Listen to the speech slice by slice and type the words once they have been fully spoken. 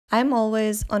I'm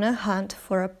always on a hunt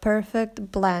for a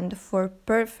perfect blend, for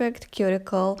perfect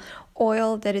cuticle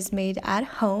oil that is made at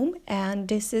home, and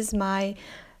this is my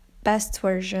best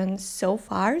version so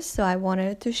far, so I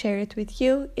wanted to share it with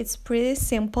you. It's pretty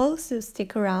simple, so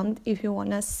stick around if you want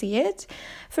to see it.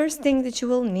 First thing that you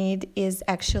will need is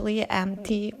actually an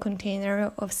empty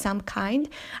container of some kind.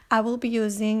 I will be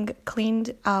using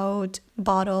cleaned out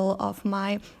bottle of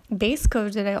my base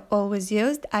coat that I always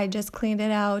used. I just cleaned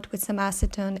it out with some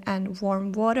acetone and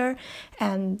warm water,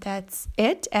 and that's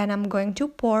it. And I'm going to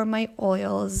pour my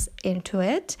oils into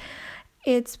it.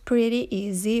 It's pretty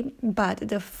easy, but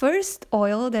the first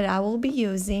oil that I will be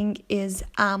using is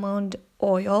almond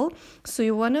oil. So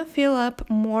you want to fill up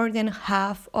more than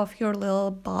half of your little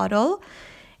bottle,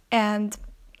 and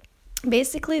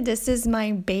basically this is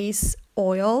my base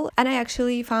oil, and I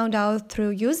actually found out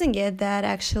through using it that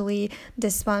actually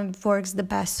this one works the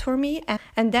best for me.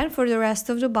 And then for the rest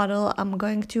of the bottle, I'm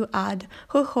going to add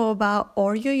jojoba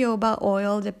or jojoba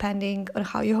oil, depending on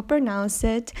how you pronounce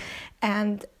it,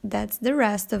 and that's the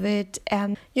rest of it.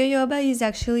 And jojoba is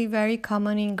actually a very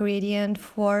common ingredient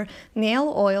for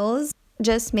nail oils.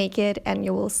 Just make it and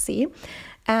you will see.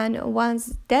 And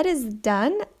once that is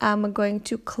done, I'm going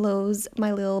to close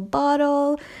my little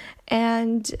bottle,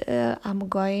 and I'm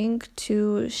going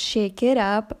to shake it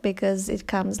up because it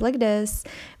comes like this,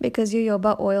 because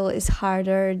jojoba oil is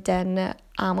harder than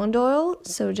almond oil.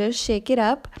 So just shake it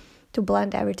up to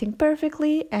blend everything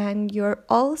perfectly, and you're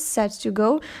all set to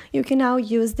go. You can now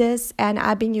use this, and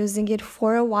I've been using it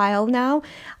for a while now.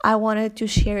 I wanted to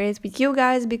share it with you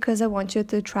guys because I want you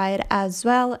to try it as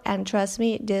well, and trust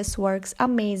me, this works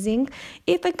amazing.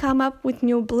 If I come up with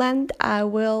new blend, I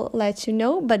will let you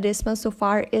know, but this one so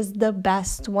far is the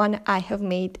best one I have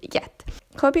made yet.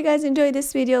 Hope you guys enjoyed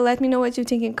this video. Let me know what you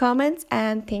think in comments,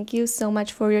 and thank you so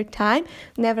much for your time.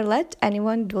 Never let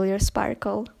anyone dull your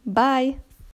sparkle. Bye!